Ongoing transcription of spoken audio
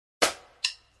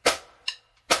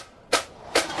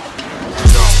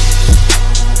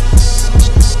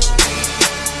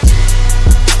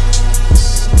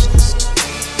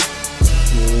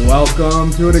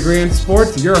Welcome to A Degree in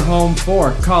Sports, your home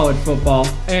for college football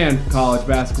and college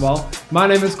basketball. My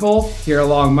name is Cole, here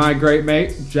along my great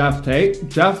mate, Jeff Tate.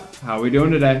 Jeff, how are we doing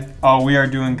today? Oh, we are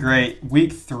doing great.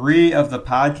 Week 3 of the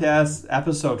podcast,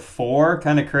 episode 4.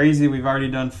 Kind of crazy. We've already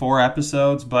done 4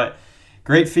 episodes, but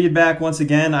great feedback once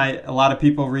again. A lot of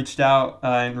people reached out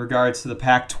in regards to the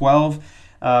Pac-12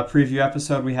 preview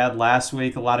episode we had last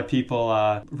week. A lot of people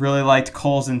really liked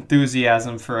Cole's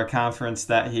enthusiasm for a conference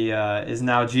that he is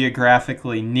now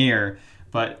geographically near,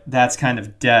 but that's kind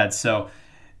of dead. So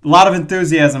a lot of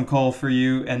enthusiasm, Cole, for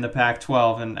you and the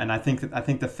Pac-12, and I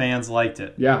think the fans liked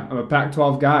it. Yeah, I'm a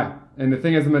Pac-12 guy. And the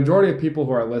thing is, the majority of people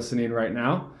who are listening right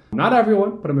now, not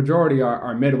everyone, but a majority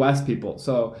are Midwest people.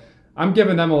 So I'm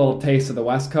giving them a little taste of the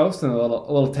West Coast and a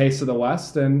little taste of the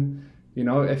West. And you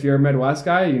know, if you're a Midwest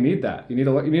guy, you need that. You need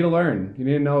to learn. You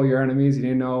need to know your enemies. You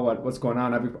need to know what's going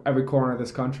on every corner of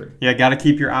this country. Yeah, got to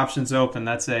keep your options open.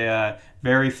 That's a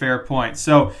very fair point.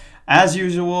 So, as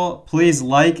usual, please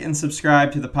like and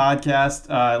subscribe to the podcast.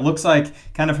 It looks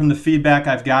like, kind of from the feedback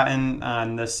I've gotten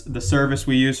on the service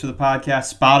we use for the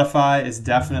podcast, Spotify is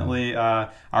definitely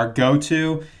our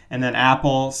go-to. And then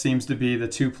Apple seems to be the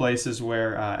 2 places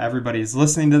where everybody is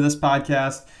listening to this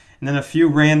podcast. And then a few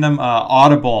random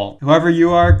Audible. Whoever you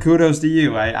are, kudos to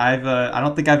you. I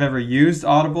don't think I've ever used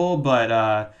Audible,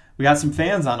 but we got some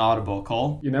fans on Audible.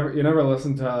 Cole, you never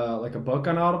listened to like a book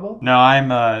on Audible? No, I'm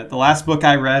the last book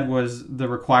I read was the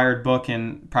required book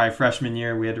in probably freshman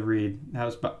year. We had to read. That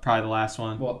was probably the last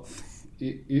one. Well,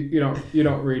 you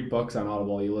don't read books on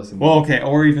Audible. You listen. Well, okay,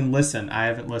 or even listen. I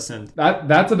haven't listened.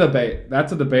 That's a debate.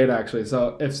 That's a debate actually.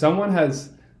 So if someone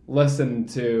has listened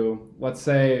to, let's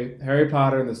say, Harry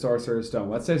Potter and the Sorcerer's Stone.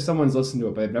 Let's say someone's listened to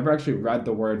it, but they've never actually read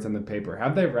the words on the paper.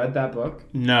 Have they read that book?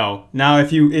 No. Now,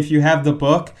 if you have the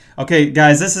book, okay,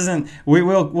 guys, this isn't.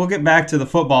 We'll get back to the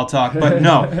football talk, but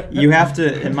no, you have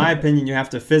to. In my opinion, you have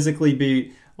to physically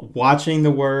be watching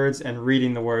the words and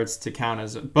reading the words to count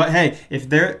as. But hey, if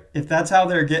that's how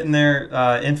they're getting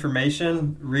their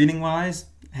information, reading wise,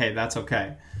 hey, that's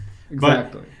okay.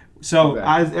 Exactly. So,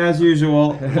 as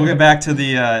usual, we'll get back to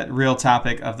the real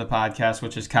topic of the podcast,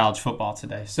 which is college football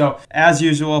today. So, as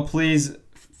usual, please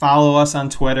follow us on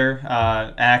Twitter,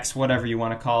 X, whatever you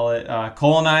want to call it.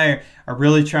 Cole and I are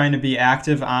really trying to be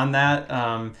active on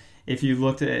that. If you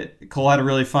looked at it, Cole had a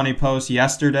really funny post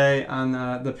yesterday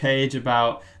on the page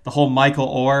about the whole Michael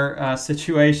Orr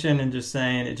situation and just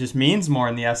saying it just means more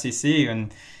in the SEC.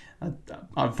 And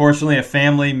unfortunately, a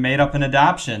family made up an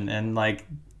adoption and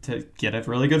to get a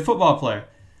really good football player.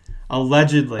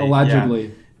 Allegedly. Yeah.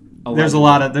 There's a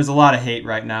lot of hate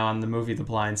right now on the movie The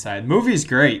Blind Side. Movie's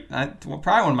great. Probably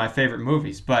one of my favorite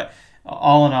movies, but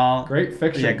all in all, great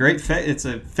fiction. Yeah, it's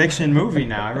a fiction movie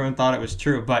now. Everyone thought it was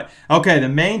true. But okay, the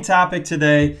main topic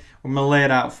today, I'm going to lay it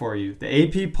out for you.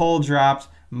 The AP poll dropped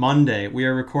Monday. We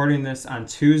are recording this on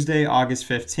Tuesday, August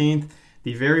 15th.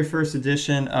 The very first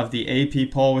edition of the AP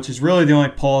poll, which is really the only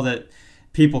poll that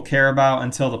people care about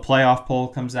until the playoff poll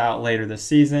comes out later this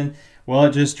season. Well,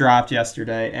 it just dropped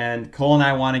yesterday, and Cole and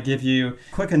I want to give you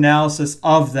a quick analysis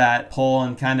of that poll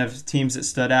and kind of teams that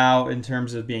stood out in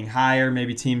terms of being higher,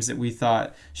 maybe teams that we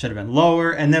thought should have been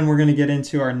lower, and then we're going to get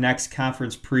into our next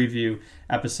conference preview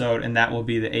episode, and that will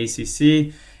be the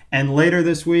ACC. And later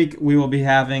this week, we will be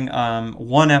having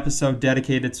one episode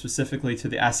dedicated specifically to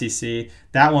the SEC.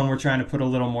 That one we're trying to put a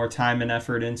little more time and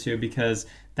effort into because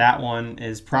that one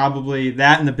is probably,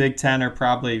 that and the Big Ten are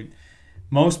probably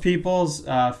most people's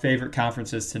favorite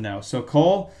conferences to know. So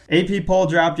Cole, AP poll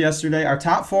dropped yesterday. Our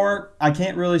top 4, I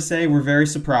can't really say we're very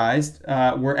surprised.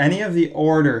 Were any of the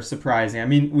order surprising? I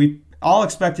mean, we all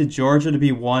expected Georgia to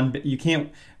be 1, but you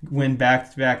can't win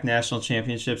back-to-back national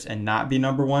championships and not be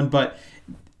number 1. But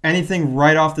anything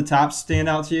right off the top stand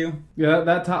out to you? Yeah,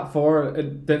 that top 4,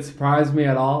 it didn't surprise me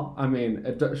at all. I mean,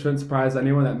 it shouldn't surprise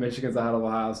anyone that Michigan's ahead of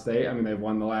Ohio State. I mean, they've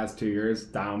won the last 2 years,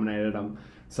 dominated them.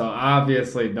 So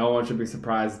obviously, no one should be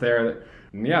surprised there.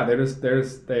 And yeah, they're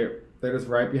just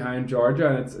right behind Georgia,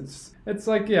 and it's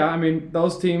like, yeah, I mean,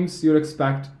 those teams you'd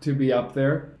expect to be up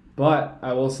there. But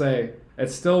I will say,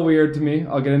 it's still weird to me.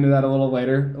 I'll get into that a little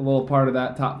later. A little part of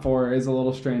that top 4 is a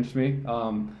little strange to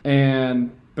me.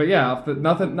 But yeah,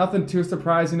 nothing too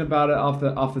surprising about it off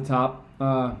the top.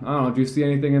 I don't know. Do you see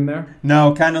anything in there?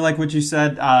 No, kind of like what you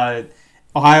said.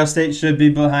 Ohio State should be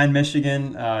behind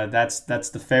Michigan. That's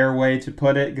the fair way to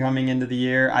put it coming into the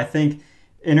year. I think,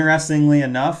 interestingly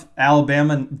enough,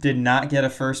 Alabama did not get a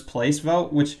first place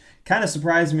vote, which kind of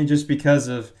surprised me just because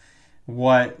of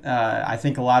what I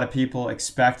think a lot of people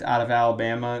expect out of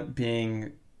Alabama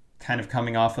being kind of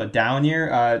coming off a down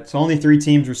year. So only 3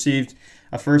 teams received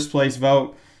a first place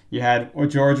vote. You had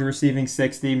Georgia receiving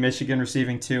 60, Michigan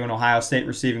receiving 2, and Ohio State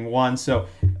receiving 1. So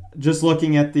just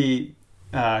looking at the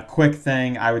quick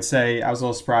thing, I would say I was a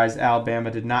little surprised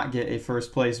Alabama did not get a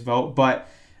first place vote. But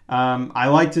I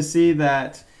like to see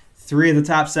that 3 of the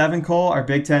top 7, Cole, are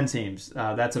Big Ten teams.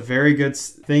 That's a very good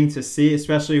thing to see,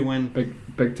 especially when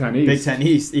Big Ten East. Big Ten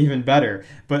East, even better.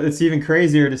 But it's even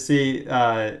crazier to see,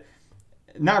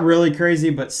 not really crazy,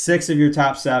 but 6 of your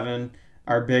top 7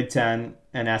 are Big Ten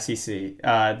and SEC.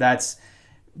 That's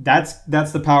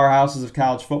the powerhouses of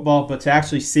college football. But to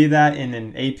actually see that in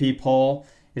an AP poll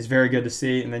is very good to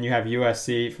see. And then you have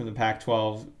USC from the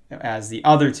Pac-12 as the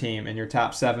other team in your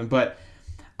top 7. But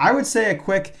I would say a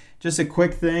quick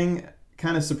thing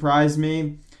kind of surprised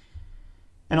me.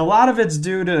 And a lot of it's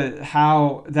due to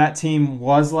how that team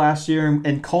was last year.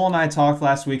 And Cole and I talked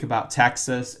last week about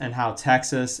Texas and how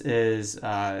Texas is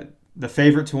the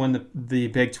favorite to win the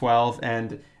Big 12.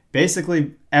 And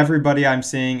basically everybody I'm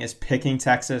seeing is picking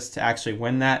Texas to actually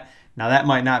win that. Now, that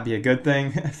might not be a good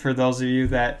thing for those of you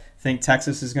that think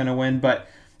Texas is going to win. But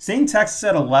seeing Texas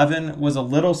at 11 was a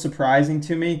little surprising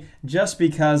to me just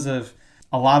because of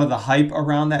a lot of the hype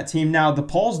around that team. Now, the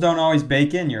polls don't always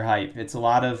bake in your hype.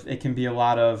 It can be a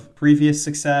lot of previous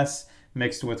success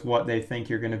mixed with what they think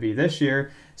you're going to be this year.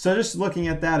 So just looking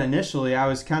at that initially, I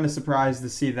was kind of surprised to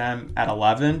see them at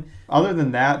 11. Other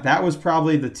than that, that was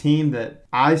probably the team that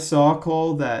I saw,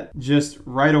 Cole, that just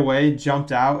right away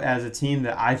jumped out as a team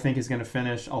that I think is going to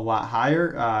finish a lot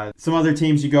higher. Some other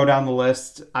teams you go down the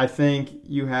list, I think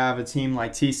you have a team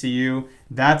like TCU.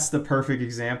 That's the perfect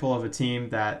example of a team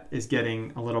that is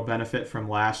getting a little benefit from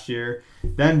last year.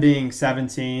 Them being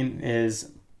 17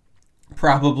 is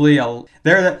probably I'll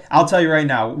tell you right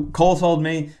now, Cole told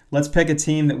me, let's pick a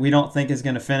team that we don't think is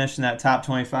going to finish in that top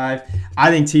 25.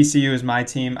 I think TCU is my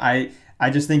team. I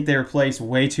just think they replace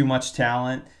way too much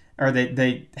talent, or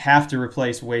they have to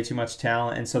replace way too much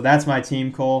talent. And so that's my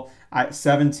team, Cole.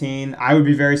 17. I would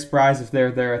be very surprised if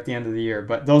they're there at the end of the year.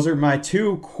 But those are my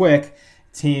 2 quick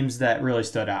teams that really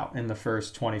stood out in the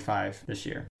first 25 this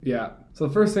year. Yeah. So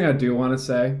the first thing I do want to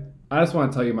say, I just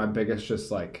want to tell you my biggest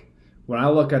when I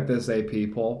look at this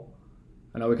AP poll,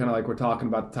 I know we're talking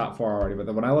about the top 4 already,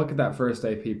 but when I look at that first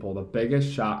AP poll, the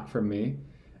biggest shock for me,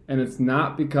 and it's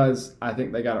not because I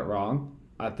think they got it wrong,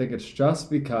 I think it's just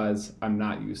because I'm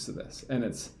not used to this, and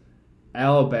it's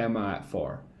Alabama at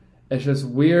 4. It's just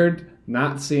weird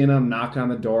not seeing them knock on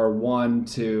the door 1,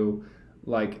 2,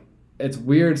 it's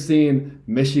weird seeing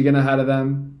Michigan ahead of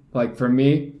them. For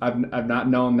me, I've not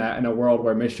known that in a world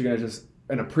where Michigan is just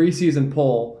in a preseason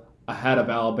poll ahead of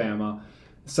Alabama.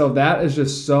 So that is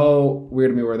just so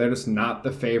weird to me, where they're just not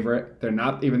the favorite. They're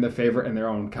not even the favorite in their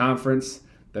own conference.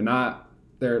 They're not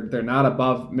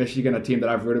above Michigan, a team that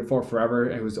I've rooted for forever,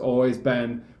 and who's always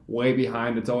been way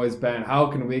behind. It's always been, how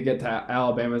can we get to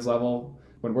Alabama's level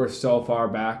when we're so far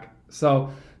back?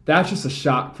 So that's just a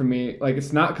shock for me.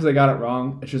 It's not because I got it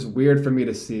wrong. It's just weird for me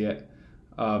to see it,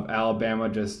 of Alabama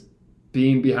just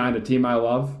being behind a team I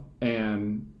love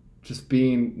and just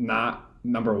being not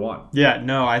number 1. Yeah,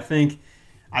 no, I think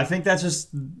that's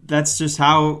just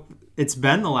how it's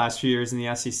been the last few years in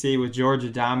the SEC, with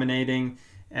Georgia dominating.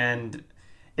 And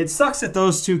it sucks that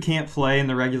those 2 can't play in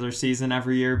the regular season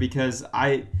every year, because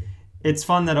it's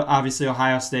fun that obviously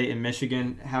Ohio State and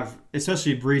Michigan have,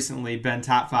 especially recently, been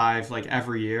top 5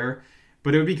 every year.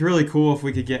 But it would be really cool if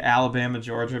we could get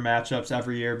Alabama-Georgia matchups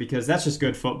every year, because that's just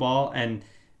good football, and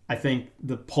I think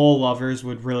the poll lovers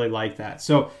would really like that.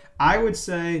 So I would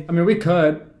say, we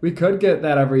could get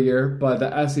that every year, but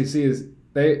the SEC is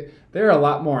they're a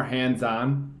lot more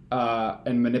hands-on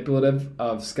and manipulative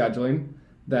of scheduling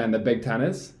than the Big Ten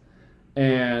is,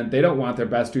 and they don't want their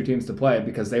best 2 teams to play,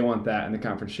 because they want that in the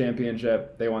conference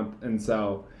championship. They want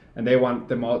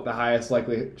the highest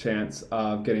likely chance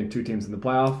of getting 2 teams in the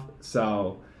playoff.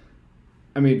 So,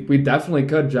 we definitely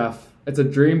could, Jeff. It's a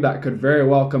dream that could very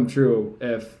well come true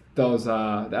if those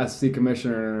the SEC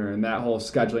commissioner and that whole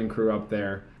scheduling crew up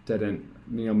there didn't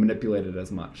manipulate it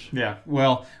as much. Yeah,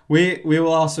 well, we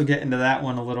will also get into that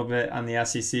one a little bit on the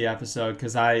SEC episode,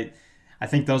 because I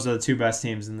think those are the 2 best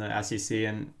teams in the SEC,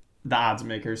 and the odds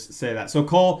makers say that. So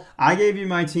Cole, I gave you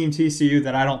my team TCU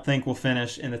that I don't think will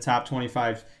finish in the top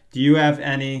 25. Do you have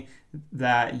any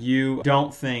that you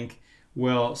don't think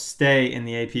will stay in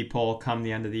the AP poll come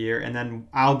the end of the year? And then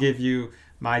I'll give you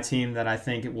my team that I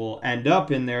think it will end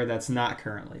up in there that's not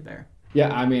currently there.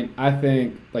 Yeah, I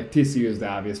think TCU is the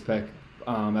obvious pick.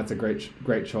 That's a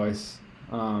great choice.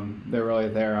 They're really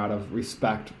there out of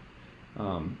respect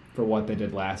for what they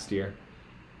did last year.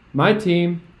 My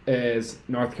team is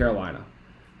North Carolina.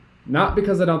 Not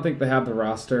because I don't think they have the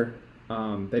roster.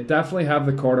 They definitely have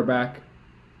the quarterback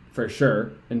for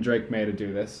sure, and Drake May to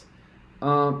do this.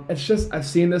 It's just I've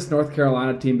seen this North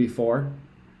Carolina team before,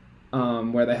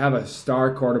 where they have a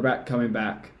star quarterback coming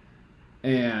back,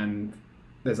 and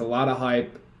there's a lot of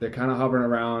hype. They're kind of hovering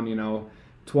around,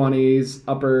 20s,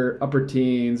 upper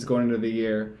teens going into the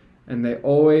year, and they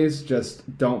always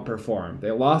just don't perform.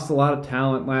 They lost a lot of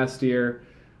talent last year.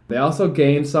 They also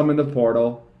gained some in the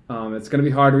portal. It's going to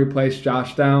be hard to replace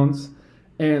Josh Downs.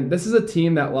 And this is a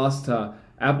team that lost to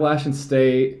Appalachian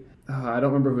State. I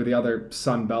don't remember who the other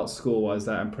Sun Belt school was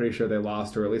that I'm pretty sure they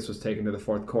lost, or at least was taken to the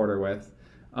fourth quarter with.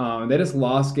 They just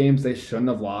lost games they shouldn't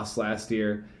have lost last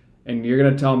year. And you're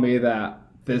going to tell me that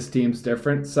this team's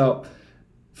different? So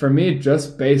for me,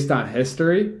 just based on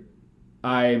history,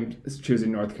 I'm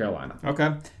choosing North Carolina.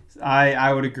 Okay.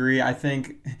 I would agree. I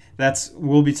think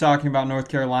we'll be talking about North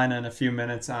Carolina in a few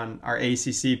minutes on our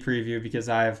ACC preview, because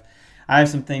I have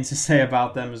some things to say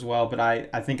about them as well, but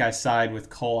I think I side with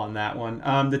Cole on that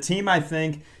one. The team I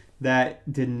think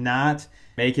that did not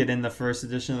make it in the first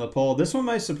edition of the poll, this one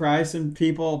might surprise some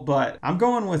people, but I'm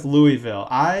going with Louisville.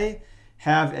 I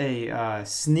have a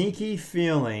sneaky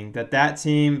feeling that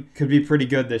team could be pretty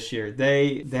good this year.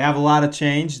 They have a lot of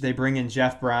change. They bring in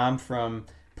Jeff Brom from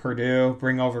Purdue,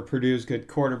 bring over Purdue's good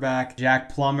quarterback,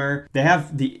 Jack Plummer. They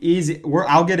have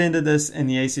I'll get into this in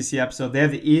the ACC episode. They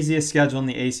have the easiest schedule in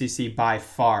the ACC by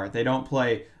far. They don't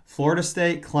play Florida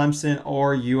State, Clemson,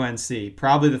 or UNC.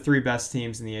 Probably the three best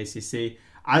teams in the ACC.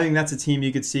 I think that's a team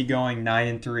you could see going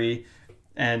 9-3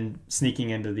 and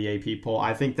sneaking into the AP poll.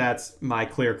 I think that's my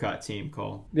clear-cut team,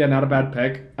 Cole. Yeah, not a bad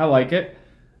pick. I like it.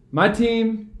 My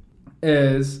team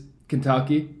is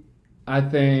Kentucky. I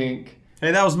think...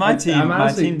 Hey, that was my team.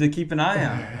 My team to keep an eye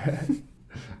on.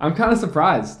 I'm kind of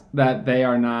surprised that they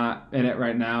are not in it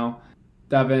right now.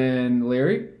 Devin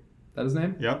Leary, is that his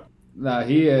name? Yep.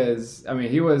 He is,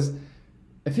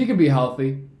 if he can be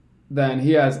healthy, then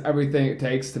he has everything it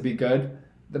takes to be good.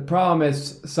 The problem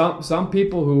is some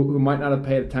people who might not have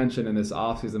paid attention in this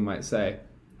offseason might say,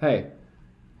 hey,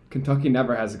 Kentucky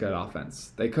never has a good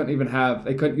offense. They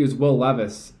couldn't use Will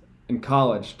Levis in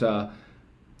college to,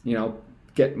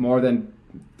 get more than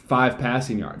 5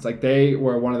 passing yards. Like, they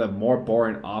were one of the more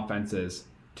boring offenses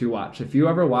to watch. If you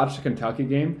ever watched a Kentucky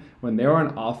game, when they were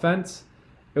on offense,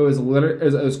 it was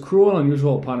cruel and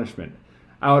unusual punishment.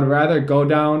 I would rather go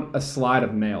down a slide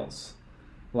of nails.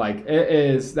 Like,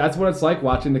 that's what it's like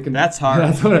watching the Kentucky. That's hard.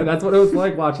 That's what it was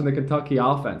like watching the Kentucky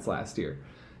offense last year.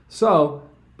 So,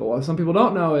 but what some people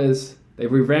don't know is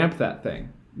they've revamped that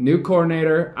thing. New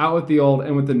coordinator, out with the old,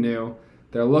 in with the new.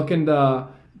 They're looking to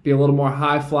be a little more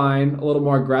high-flying, a little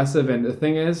more aggressive, and the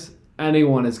thing is,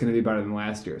 anyone is going to be better than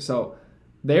last year. So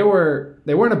they weren't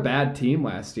a bad team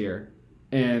last year,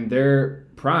 and they're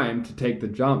primed to take the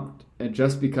jump, and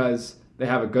just because they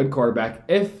have a good quarterback,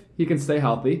 if he can stay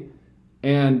healthy,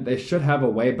 and they should have a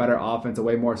way better offense, a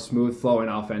way more smooth-flowing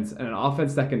offense, and an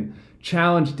offense that can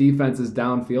challenge defenses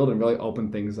downfield and really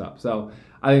open things up. So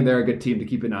I think they're a good team to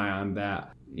keep an eye on that.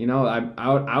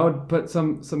 I would put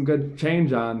some good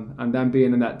change on them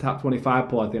being in that top 25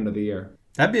 poll at the end of the year.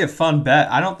 That'd be a fun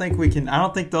bet. I don't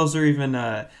think those are even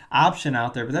an option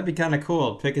out there, but that'd be kind of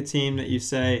cool. Pick a team that you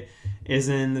say is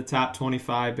in the top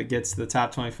 25 but gets to the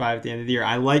top 25 at the end of the year.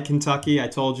 I like Kentucky. I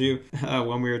told you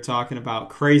when we were talking about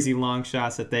crazy long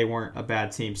shots that they weren't a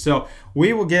bad team. So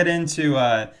we will get into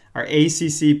our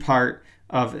ACC part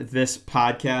of this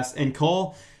podcast. And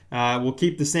Cole, we'll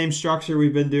keep the same structure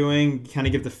we've been doing, kind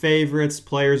of give the favorites,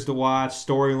 players to watch,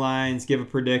 storylines, give a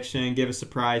prediction, give a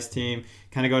surprise team,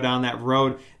 kind of go down that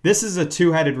road. This is a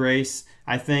two-headed race.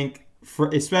 I think,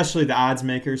 especially the odds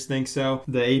makers think so.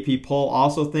 The AP poll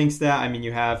also thinks that.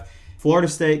 You have Florida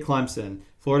State, Clemson.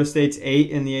 Florida State's 8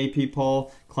 in the AP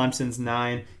poll. Clemson's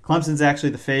 9. Clemson's actually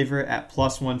the favorite at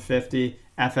plus 150.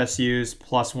 FSU's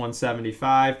plus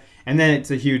 175. And then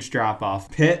it's a huge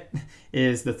drop-off. Pitt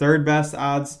is the third best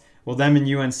odds. Well, them and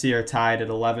UNC are tied at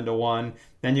 11-1.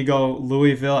 Then you go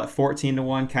Louisville at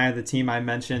 14-1, kind of the team I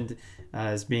mentioned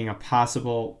as being a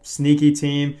possible sneaky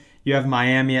team. You have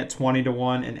Miami at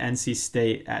 20-1 and NC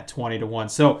State at 20-1.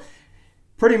 So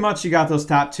pretty much you got those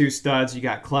top two studs. You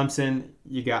got Clemson,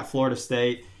 you got Florida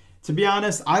State. To be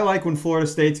honest, I like when Florida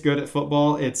State's good at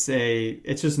football. It's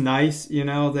just nice,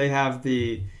 They have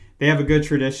a good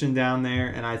tradition down there,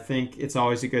 and I think it's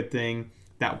always a good thing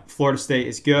that Florida State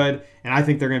is good, and I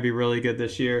think they're going to be really good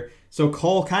this year. So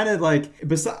Cole, kind of like,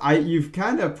 you've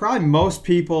kind of probably most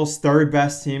people's third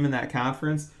best team in that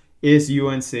conference is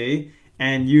UNC,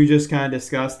 and you just kind of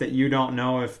discussed that you don't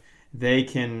know if they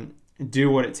can do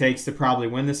what it takes to probably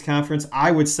win this conference.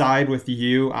 I would side with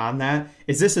you on that.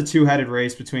 Is this a two-headed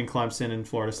race between Clemson and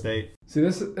Florida State? See,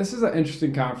 this is an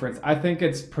interesting conference. I think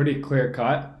it's pretty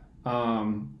clear-cut.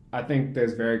 I think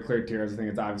there's very clear tiers. I think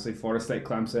it's obviously Florida State,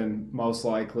 Clemson, most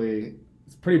likely.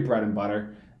 It's pretty bread and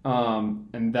butter.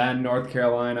 And then North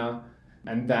Carolina,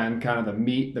 and then kind of the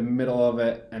meat, the middle of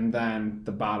it, and then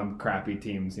the bottom crappy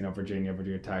teams, Virginia,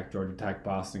 Virginia Tech, Georgia Tech,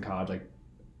 Boston College. Like,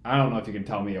 I don't know if you can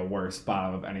tell me a worse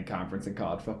bottom of any conference in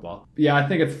college football. Yeah, I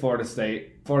think it's Florida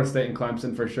State and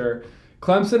Clemson for sure.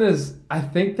 Clemson is, I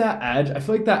think that edge, I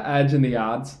feel like that edge in the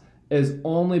odds is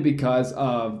only because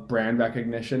of brand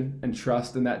recognition and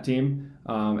trust in that team,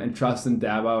 and trust in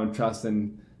Dabo and trust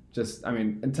in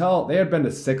until they had been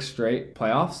to 6 straight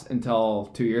playoffs until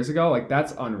 2 years ago, like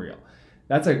that's unreal.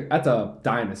 That's a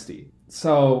dynasty.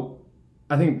 So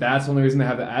I think that's the only reason they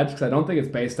have the edge, because I don't think it's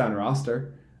based on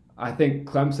roster. I think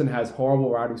Clemson has horrible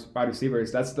wide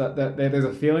receivers. There's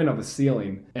a feeling of a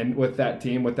ceiling and with that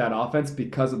team, with that offense,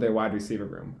 because of their wide receiver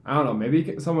room. I don't know.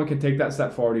 Maybe someone can take that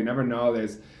step forward. You never know.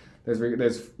 There's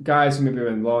guys who maybe have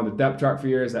been low on the depth chart for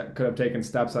years that could have taken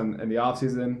steps in the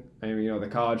offseason. I mean, the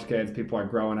college kids, people are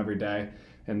growing every day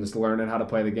and just learning how to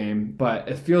play the game. But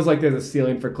it feels like there's a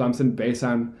ceiling for Clemson based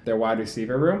on their wide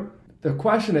receiver room. The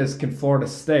question is, can Florida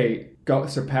State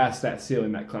surpass that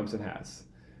ceiling that Clemson has?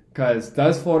 Because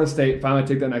does Florida State finally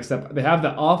take that next step? They have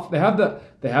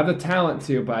the talent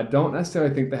to, but I don't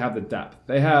necessarily think they have the depth.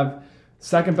 They have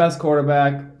second best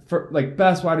quarterback,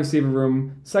 best wide receiver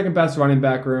room, second best running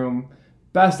back room,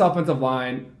 best offensive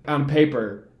line on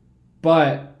paper,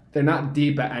 but they're not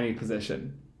deep at any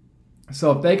position.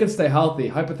 So if they can stay healthy,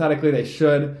 hypothetically they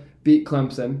should beat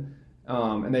Clemson,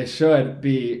 and they should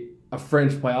be a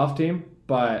fringe playoff team.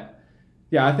 But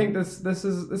yeah, I think this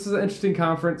is an interesting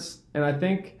conference, and I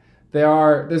think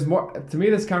there's more. To me,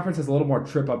 this conference has a little more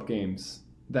trip up games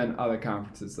than other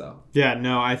conferences, though. Yeah,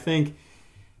 no, I think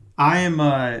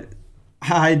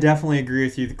I definitely agree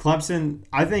with you. The Clemson,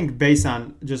 I think based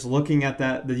on just looking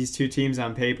at these two teams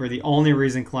on paper, the only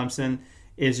reason Clemson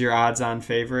is your odds-on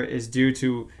favorite is due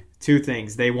to two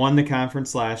things. They won the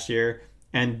conference last year,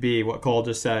 and B, what Cole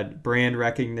just said, brand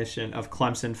recognition of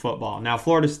Clemson football. Now,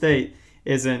 Florida State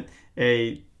isn't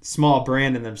a small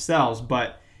brand in themselves,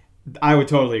 but I would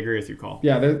totally agree with you, Cole.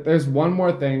 Yeah, there's one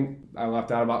more thing I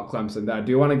left out about Clemson that I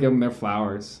do want to give them their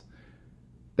flowers.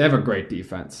 They have a great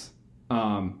defense.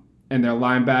 And their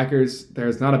linebackers,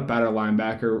 there's not a better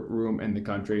linebacker room in the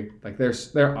country. Like,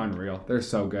 they're unreal. They're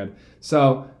so good.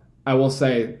 So I will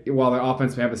say, while their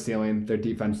offense may have a ceiling, their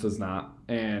defense does not.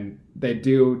 And they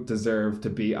do deserve to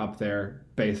be up there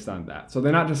based on that. So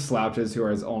they're not just slouches who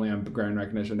are only on brand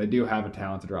recognition. They do have a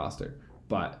talented roster.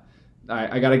 But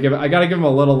I gotta give them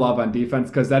a little love on defense,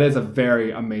 because that is a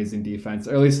very amazing defense,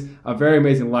 or at least a very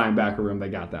amazing linebacker room they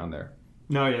got down there.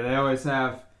 No, yeah, they always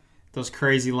have those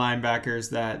crazy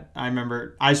linebackers that I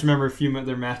just remember a few of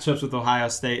their matchups with Ohio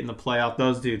State in the playoff.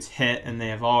 Those dudes hit, and they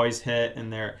have always hit,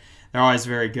 and they're always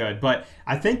very good. But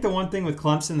I think the one thing with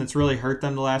Clemson that's really hurt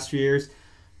them the last few years,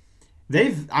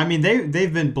 they've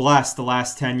been blessed the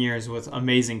last 10 years with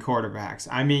amazing quarterbacks.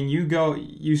 I mean, you go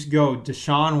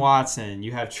Deshaun Watson,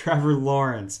 you have Trevor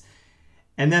Lawrence,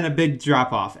 and then a big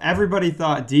drop off. Everybody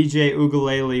thought DJ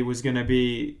Uiagalelei was going to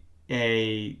be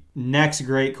a next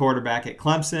great quarterback at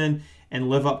Clemson and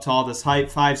live up to all this hype,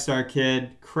 5-star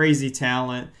kid, crazy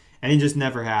talent, and he just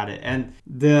never had it. And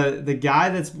the guy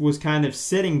that was kind of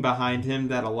sitting behind him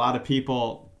that a lot of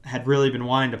people had really been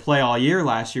wanting to play all year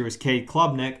last year was Cade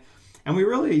Klubnik, and we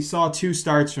really saw 2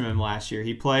 starts from him last year.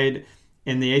 He played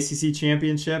in the ACC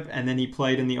Championship, and then he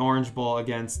played in the Orange Bowl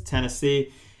against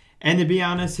Tennessee. And to be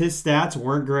honest, his stats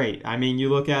weren't great. I mean, you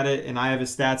look at it, and I have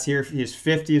his stats here. He's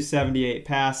 50 of 78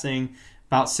 passing,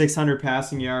 about 600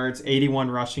 passing yards, 81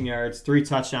 rushing yards, 3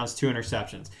 touchdowns, 2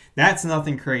 interceptions. That's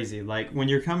nothing crazy. Like, when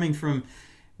you're coming from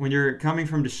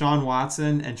Deshaun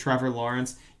Watson and Trevor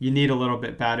Lawrence, you need a little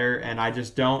bit better. And I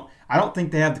don't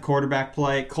think they have the quarterback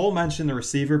play. Cole mentioned the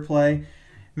receiver play.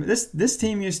 This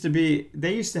team used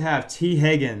to have T.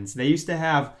 Higgins. They used to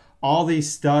have all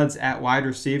these studs at wide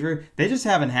receiver. They just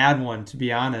haven't had one, to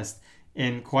be honest,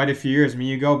 in quite a few years. I mean,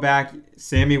 you go back,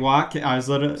 Sammy Watkins,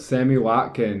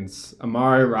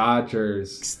 Amari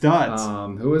Rodgers. Studs.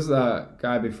 Who was the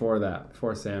guy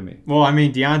before Sammy? Well, I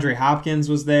mean, DeAndre Hopkins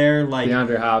was there.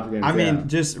 DeAndre Hopkins, I mean,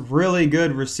 just really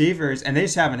good receivers, and they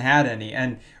just haven't had any.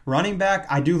 And running back,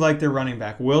 I do like their running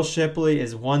back. Will Shipley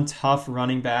is one tough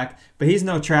running back, but he's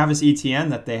no Travis Etienne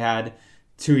that they had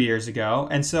 2 years ago.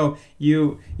 And so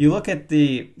you look at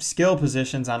the skill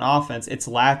positions on offense, it's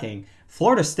lacking.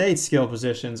 Florida State's skill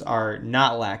positions are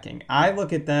not lacking. I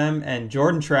look at them, and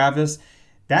Jordan Travis,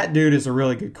 that dude is a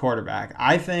really good quarterback.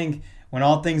 I think when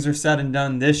all things are said and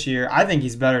done this year, I think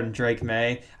he's better than Drake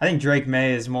May. I think Drake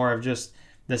May is more of just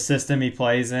the system he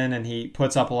plays in, and he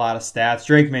puts up a lot of stats.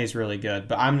 Drake May's really good,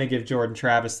 but I'm going to give Jordan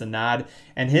Travis the nod.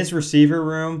 And his receiver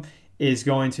room is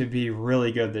going to be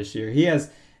really good this year. He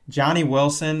has Johnny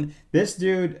Wilson. This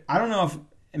dude, I don't know if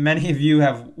many of you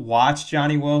have watched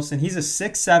Johnny Wilson. He's a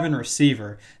 6'7"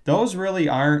 receiver. Those really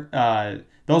aren't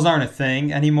a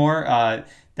thing anymore.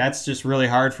 That's just really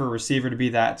hard for a receiver to be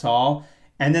that tall.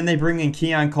 And then they bring in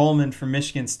Keon Coleman from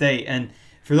Michigan State. And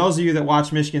for those of you that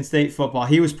watch Michigan State football,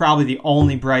 he was probably the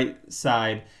only bright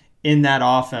side in that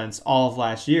offense all of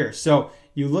last year. So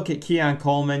you look at Keon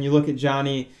Coleman, you look at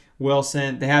Johnny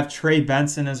Wilson. They have Trey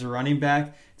Benson as a running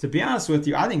back. To be honest with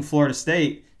you, I think Florida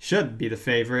State should be the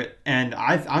favorite. And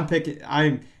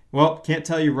can't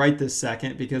tell you right this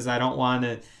second because I don't want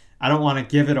to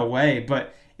give it away.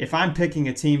 But if I'm picking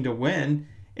a team to win,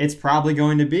 it's probably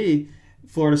going to be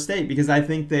Florida State because I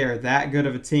think they are that good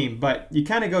of a team. But you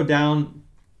kind of go down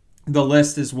the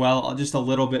list as well, just a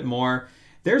little bit more.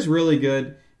 There's really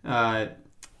good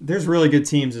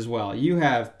teams as well. You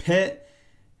have Pitt,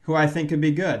 who I think could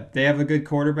be good. They have a good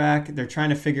quarterback. They're trying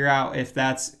to figure out if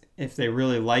they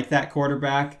really like that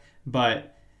quarterback.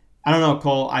 But I don't know,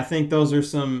 Cole. I think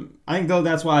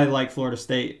that's why I like Florida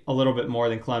State a little bit more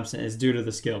than Clemson is due to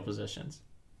the skill positions.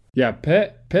 Yeah,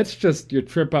 Pitt's just your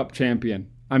trip-up champion.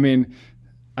 I mean,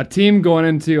 a team going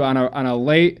into on a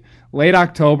late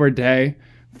October day,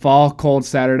 fall cold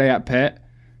Saturday at Pitt,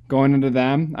 going into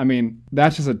them. I mean,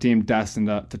 that's just a team destined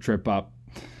to trip up.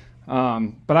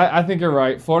 But I think you're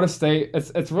right. Florida State,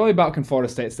 it's really about can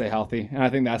Florida State stay healthy, and I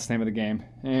think that's the name of the game.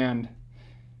 And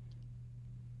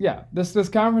yeah, this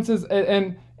conference is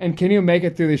and can you make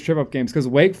it through these trip-up games? Because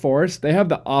Wake Forest, they have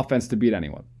the offense to beat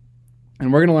anyone.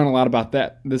 And we're going to learn a lot about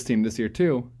this team this year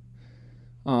too.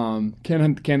 Can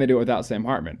they do it without Sam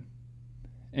Hartman?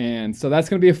 And so that's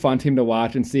going to be a fun team to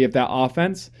watch and see if that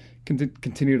offense can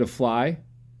continue to fly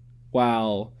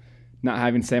while not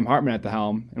having Sam Hartman at the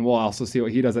helm. And we'll also see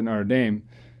what he does at Notre Dame.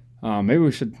 Maybe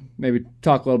we should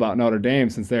talk a little about Notre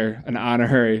Dame since they're an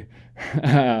honorary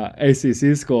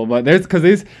ACC school. But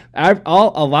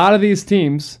a lot of these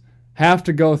teams have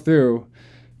to go through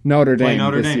Notre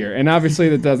Dame this year. And obviously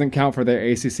that doesn't count for their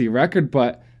ACC record,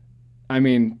 but I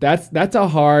mean, that's a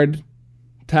hard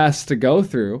test to go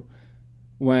through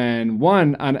when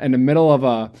in the middle of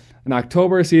an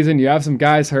October season, you have some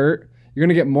guys hurt. You're going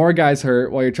to get more guys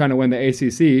hurt while you're trying to win the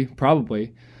ACC,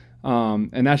 probably.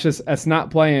 And that's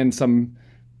not playing some,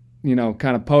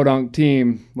 kind of podunk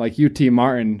team like UT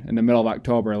Martin in the middle of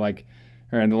October,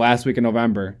 or in the last week of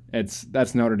November.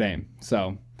 That's Notre Dame.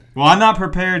 So. Well, I'm not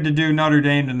prepared to do Notre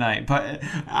Dame tonight, but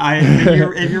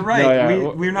if you're right, no,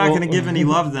 yeah. We're not going to give any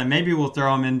love to them. Maybe we'll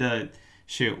throw them into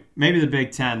maybe the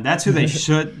Big Ten. That's who they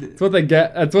should. That's what they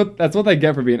get. That's what they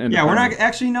get for being independent. Yeah, we're not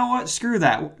actually. You know what? Screw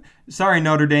that. Sorry,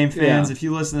 Notre Dame fans, if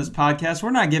you listen to this podcast,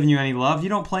 we're not giving you any love. You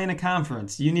don't play in a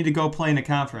conference. You need to go play in a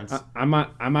conference. I'm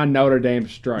on Notre Dame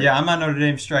strike. Yeah, I'm on Notre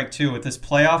Dame strike too. With this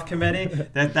playoff committee,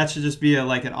 that should just be an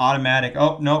automatic.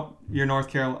 Oh nope, you're North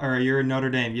Carolina or you're Notre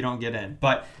Dame. You don't get in.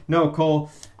 But no,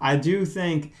 Cole, I do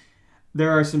think there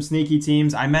are some sneaky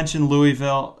teams. I mentioned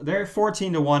Louisville. They're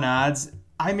 14-1 odds.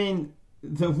 I mean,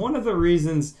 one of the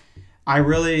reasons I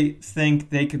really think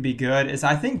they could be good is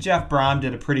I think Jeff Brom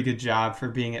did a pretty good job for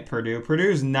being at Purdue.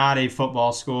 Purdue's not a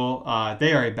football school.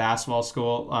 They are a basketball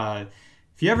school.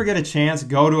 If you ever get a chance,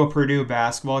 go to a Purdue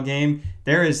basketball game.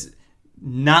 There is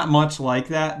not much like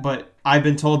that, but I've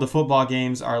been told the football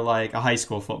games are like a high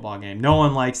school football game. No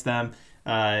one likes them.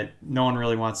 No one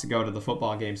really wants to go to the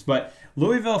football games. But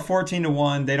Louisville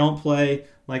 14-1. They don't play,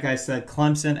 like I said,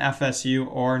 Clemson, FSU,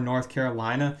 or North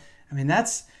Carolina. I mean,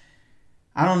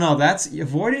 I don't know. That's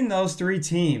avoiding those three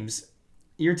teams.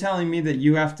 You're telling me that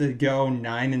you have to go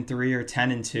 9-3 or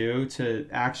 10-2 to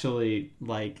actually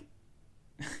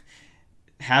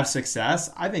have success.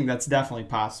 I think that's definitely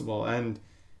possible. And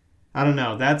I don't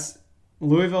know.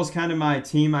 Louisville's kind of my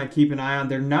team I'd keep an eye on.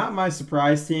 They're not my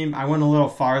surprise team. I went a little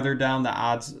farther down the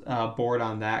odds board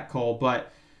on that, Cole.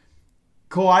 But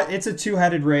Cole, it's a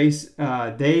two-headed race.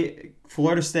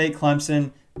 Florida State,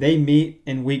 Clemson, they meet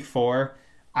in week 4.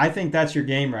 I think that's your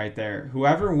game right there.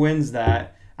 Whoever wins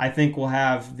that, I think will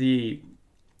have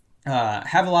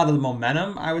have a lot of the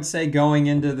momentum, I would say, going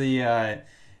into the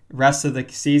rest of the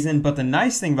season. But the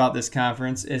nice thing about this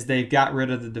conference is they've got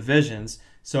rid of the divisions.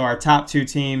 So our top 2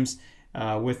 teams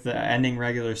with the ending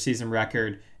regular season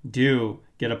record do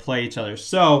get to play each other.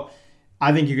 So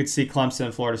I think you could see Clemson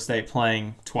and Florida State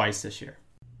playing twice this year.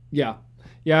 Yeah,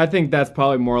 I think that's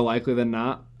probably more likely than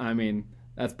not. I mean,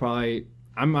 that's probably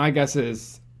my guess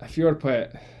is if you were to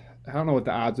put, I don't know what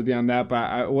the odds would be on that,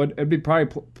 but it'd be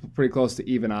probably pretty close to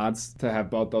even odds to have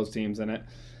both those teams in it.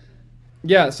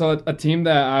 Yeah, so a team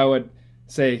that I would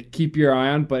say keep your eye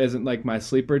on, but isn't like my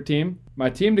sleeper team. My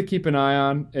team to keep an eye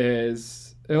on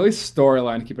is, at least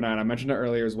storyline to keep an eye on. I mentioned it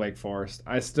earlier, is Wake Forest.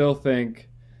 I still think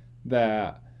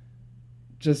that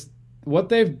just what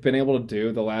they've been able to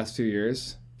do the last 2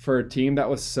 years for a team that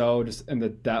was so just in the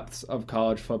depths of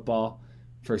college football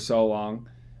for so long,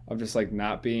 of just like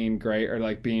not being great or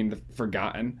like being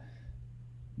forgotten.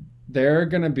 They're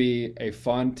going to be a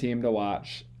fun team to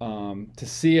watch, to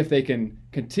see if they can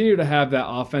continue to have that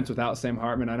offense without Sam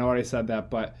Hartman. I know I already said that,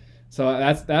 but so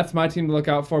that's my team to look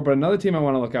out for. But another team I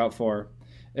want to look out for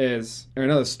is, or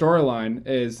another storyline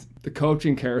is the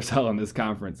coaching carousel in this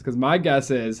conference. Because my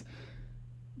guess is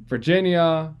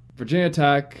Virginia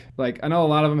Tech, like I know a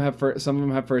lot of them have some of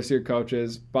them have first year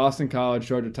coaches, Boston College,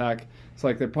 Georgia Tech. So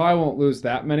like they probably won't lose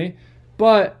that many.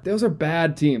 But those are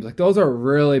bad teams. Like those are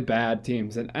really bad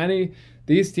teams. And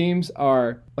these teams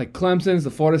are like Clemson's, the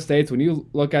Florida States. When you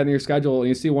look at your schedule and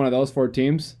you see one of those 4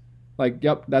 teams, like,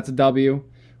 yep, that's a W.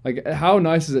 Like, how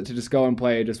nice is it to just go and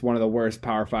play just one of the worst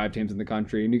Power 5 teams in the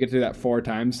country? And you get to do that 4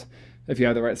 times if you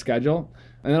have the right schedule.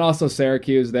 And then also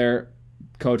Syracuse, their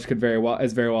coach is very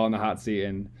well in the hot seat,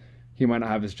 and he might not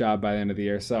have his job by the end of the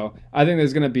year. So I think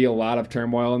there's going to be a lot of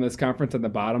turmoil in this conference at the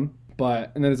bottom.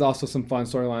 And then there's also some fun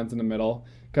storylines in the middle,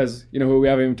 because you know who we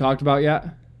haven't even talked about yet?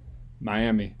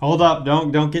 Miami. Hold up,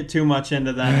 don't get too much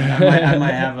into that. I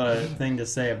might have a thing to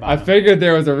say about it. I figured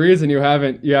there was a reason you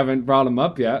haven't brought them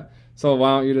up yet. So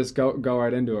why don't you just go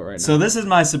right into it right now? So this is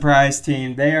my surprise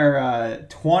team. They are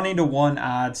 20-1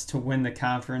 odds to win the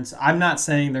conference. I'm not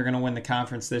saying they're going to win the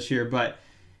conference this year, but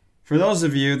for those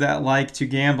of you that like to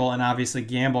gamble, and obviously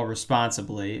gamble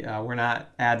responsibly, we're not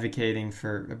advocating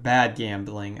for bad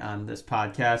gambling on this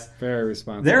podcast. Very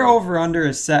responsible. Their over-under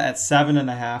is set at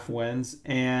 7.5 wins,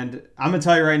 and I'm going to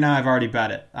tell you right now, I've already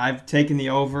bet it. I've taken the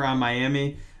over on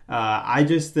Miami. I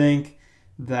just think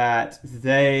that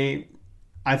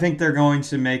I think they're going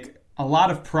to make a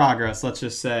lot of progress, let's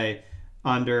just say,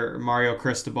 under Mario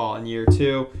Cristobal in year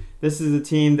 2. This is a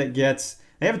team that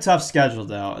they have a tough schedule,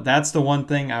 though. That's the one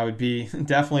thing I would be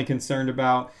definitely concerned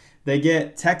about. They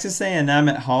get Texas A&M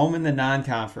at home in the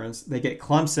non-conference. They get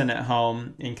Clemson at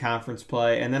home in conference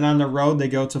play. And then on the road, they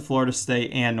go to Florida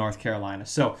State and North Carolina.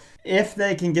 So if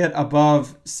they can get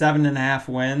above 7.5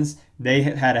 wins, they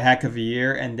had a heck of a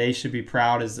year, and they should be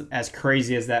proud, as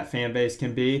crazy as that fan base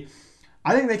can be.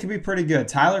 I think they could be pretty good.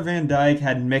 Tyler Van Dyke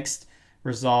had mixed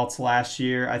results last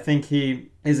year. I think he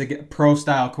is a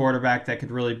pro-style quarterback that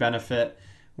could really benefit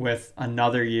with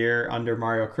another year under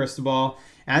Mario Cristobal.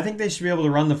 And I think they should be able to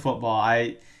run the football.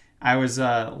 I was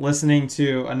listening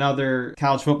to another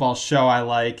college football show I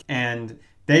like, and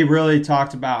they really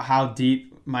talked about how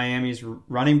deep Miami's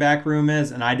running back room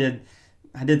is, and I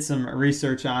did some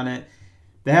research on it.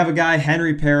 They have a guy,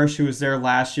 Henry Parrish, who was there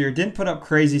last year. Didn't put up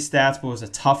crazy stats, but was a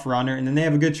tough runner. And then they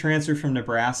have a good transfer from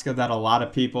Nebraska that a lot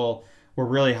of people were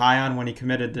really high on when he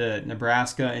committed to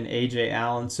Nebraska, and A.J.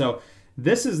 Allen. So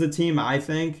this is the team I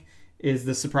think is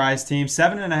the surprise team.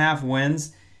 7.5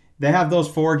 wins. They have those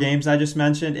 4 games I just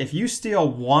mentioned. If you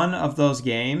steal one of those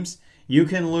games, you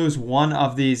can lose one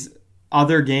of these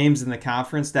other games in the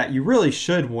conference that you really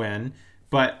should win.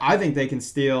 But I think they can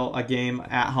steal a game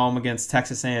at home against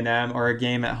Texas A&M or a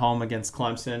game at home against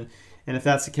Clemson. And if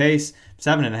that's the case,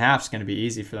 7.5 is going to be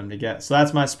easy for them to get. So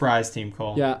that's my surprise team,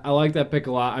 Cole. Yeah, I like that pick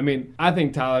a lot. I mean, I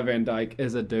think Tyler Van Dyke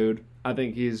is a dude. I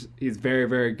think he's very,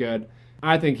 very good.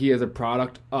 I think he is a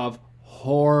product of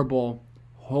horrible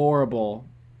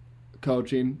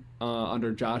coaching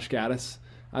under Josh Gaddis.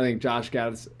 I think Josh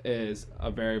Gaddis is a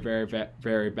very, very,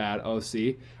 very bad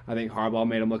OC. I think Harbaugh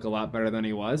made him look a lot better than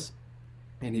he was.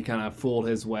 And he kind of fooled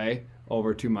his way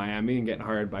over to Miami and getting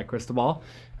hired by Cristobal.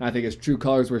 And I think his true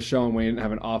colors were shown when he didn't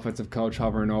have an offensive coach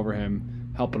hovering over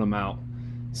him, helping him out.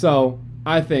 So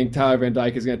I think Tyler Van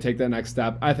Dyke is going to take that next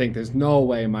step. I think there's no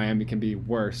way Miami can be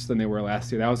worse than they were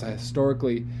last year. That was a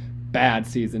historically bad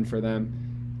season for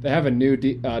them. They have a new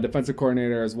defensive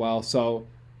coordinator as well. So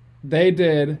they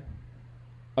did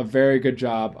a very good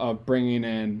job of bringing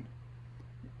in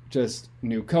just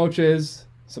new coaches,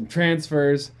 some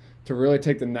transfers, to really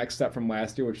take the next step from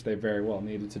last year, which they very well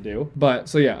needed to do. But,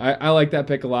 so yeah, I like that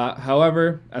pick a lot.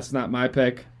 However, that's not my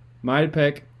pick. My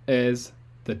pick is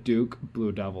the Duke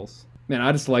Blue Devils. Man,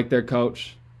 I just like their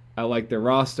coach. I like their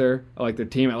roster. I like their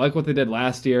team. I like what they did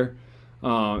last year.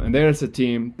 And they're just a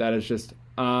team that is just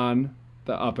on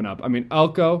the up and up. I mean,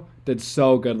 Elko did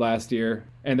so good last year,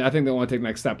 and I think they want to take the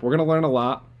next step. We're going to learn a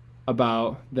lot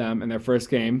about them in their first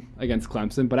game against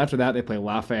Clemson, but after that, they play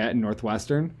Lafayette and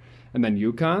Northwestern, and then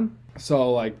UConn.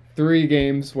 So, 3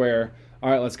 games where, all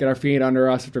right, let's get our feet under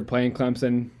us after playing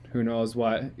Clemson, who knows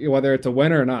whether it's a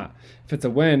win or not. If it's a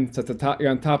win, so you're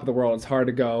on top of the world. It's hard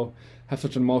to go have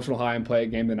such an emotional high and play a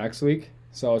game the next week.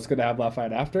 So it's good to have that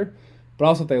fight after. But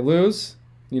also if they lose,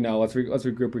 let's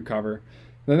regroup, recover.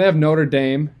 Then they have Notre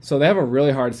Dame. So they have a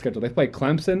really hard schedule. They play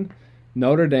Clemson,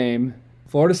 Notre Dame,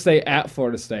 Florida State,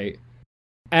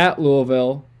 at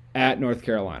Louisville, at North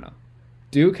Carolina.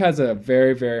 Duke has a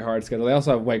very, very hard schedule. They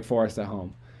also have Wake Forest at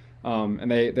home.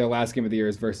 And their last game of the year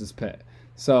is versus Pitt.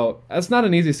 So that's not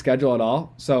an easy schedule at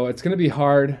all. So it's going to be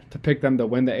hard to pick them to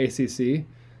win the ACC.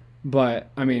 But,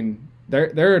 I mean,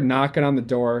 they're knocking on the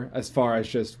door as far as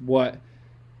just what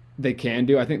they can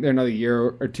do. I think they're another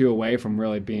year or two away from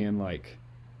really being like,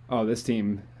 oh, this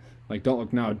team, like, don't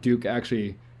look now. Duke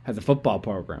actually has a football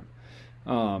program.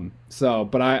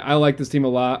 But I like this team a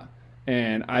lot.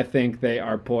 And I think they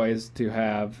are poised to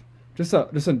have just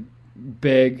a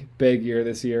big year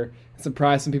this year.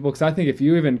 Surprise some people, because I think if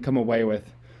you even come away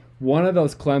with one of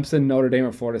those Clemson, Notre Dame,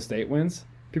 or Florida State wins,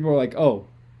 people are like, oh,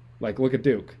 like, look at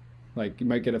Duke. Like, you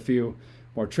might get a few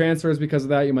more transfers because of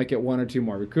that. You might get one or two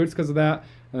more recruits because of that.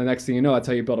 And the next thing you know, that's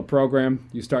how you build a program.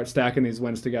 You start stacking these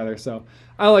wins together. So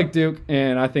I like Duke,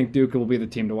 and I think Duke will be the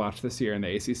team to watch this year in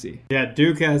the ACC. Yeah,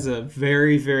 Duke has a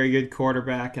very, very good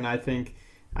quarterback, and I think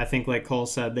like Cole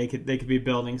said, they could be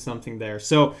building something there.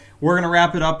 So we're going to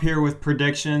wrap it up here with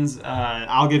predictions.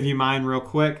 I'll give you mine real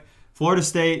quick. Florida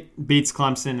State beats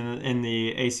Clemson in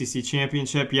the ACC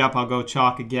championship. Yep, I'll go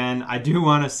chalk again. I do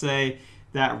want to say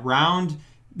that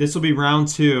this will be round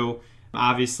 2,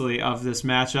 obviously, of this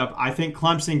matchup. I think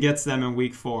Clemson gets them in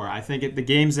week 4. I think the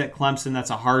game's at Clemson, that's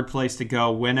a hard place to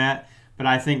go win at. But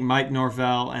I think Mike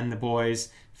Norvell and the boys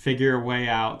figure a way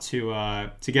out to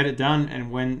get it done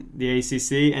and win the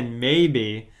ACC and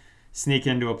maybe sneak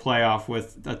into a playoff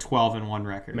with a 12-1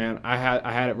 record. Man, I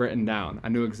had it written down. I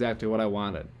knew exactly what I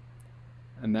wanted.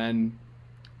 And then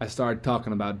I started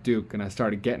talking about Duke, and I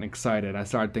started getting excited. I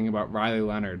started thinking about Riley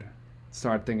Leonard.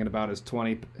 Started thinking about his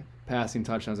 20 passing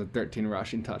touchdowns and 13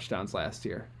 rushing touchdowns last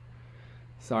year.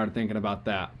 Started thinking about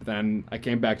that. But then I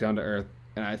came back down to earth.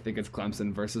 And I think it's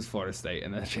Clemson versus Florida State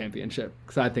in the championship,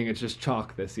 because I think it's just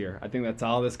chalk this year. I think that's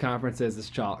all this conference is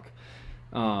chalk.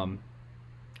 And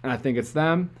I think it's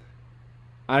them.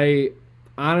 I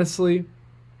honestly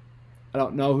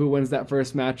don't know who wins that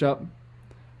first matchup.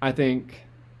 I think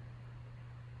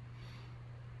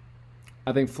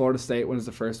Florida State wins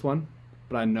the first one,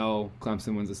 but I know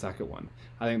Clemson wins the second one.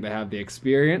 I think they have the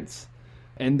experience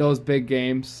in those big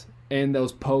games, in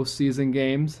those postseason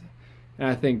games. And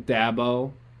I think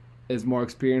Dabo is more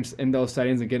experienced in those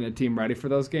settings and getting a team ready for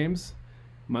those games.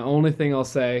 My only thing I'll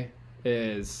say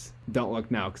is don't look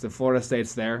now, because if Florida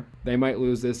State's there, they might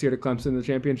lose this year to Clemson in the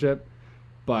championship,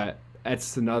 but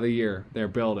it's another year they're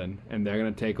building, and they're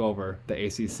going to take over the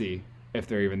ACC if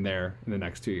they're even there in the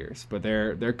next 2 years. But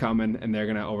they're coming, and they're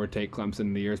going to overtake Clemson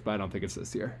in the years, but I don't think it's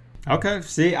this year. Okay,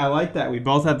 see, I like that. We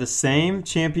both have the same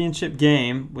championship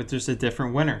game with just a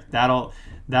different winner. That'll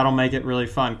make it really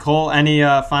fun. Cole, any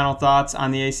final thoughts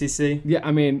on the ACC? Yeah,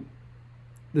 I mean,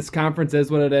 this conference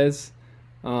is what it is,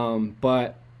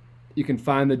 but you can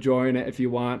find the joy in it if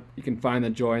you want. You can find the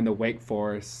joy in the Wake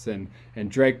Forest and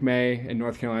Drake May in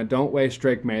North Carolina. Don't waste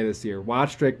Drake May this year.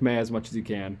 Watch Drake May as much as you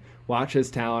can. Watch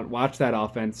his talent. Watch that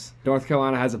offense. North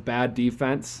Carolina has a bad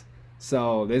defense,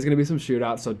 so there's going to be some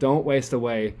shootouts. So don't waste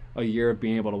away a year of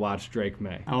being able to watch Drake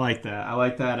May. I like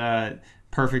that.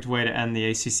 Perfect way to end the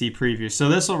ACC preview. So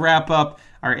this will wrap up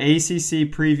our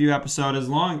ACC preview episode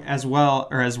as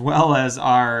well as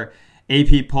our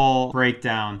AP Poll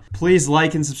breakdown. Please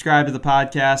like and subscribe to the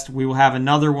podcast. We will have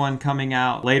another one coming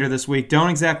out later this week. Don't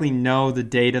exactly know the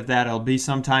date of that. It'll be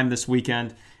sometime this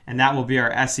weekend, and that will be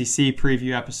our SEC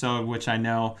preview episode, which I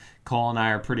know Cole and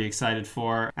I are pretty excited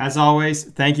for. As always,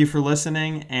 thank you for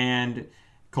listening. And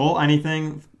Cole,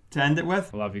 anything to end it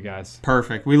with? I love you guys.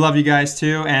 Perfect. We love you guys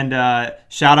too. And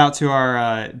shout out to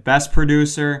our best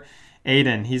producer,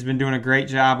 Aiden. He's been doing a great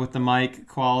job with the mic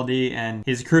quality, and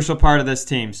he's a crucial part of this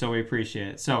team, so we appreciate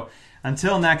it. So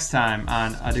until next time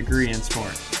on A Degree in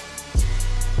Sports.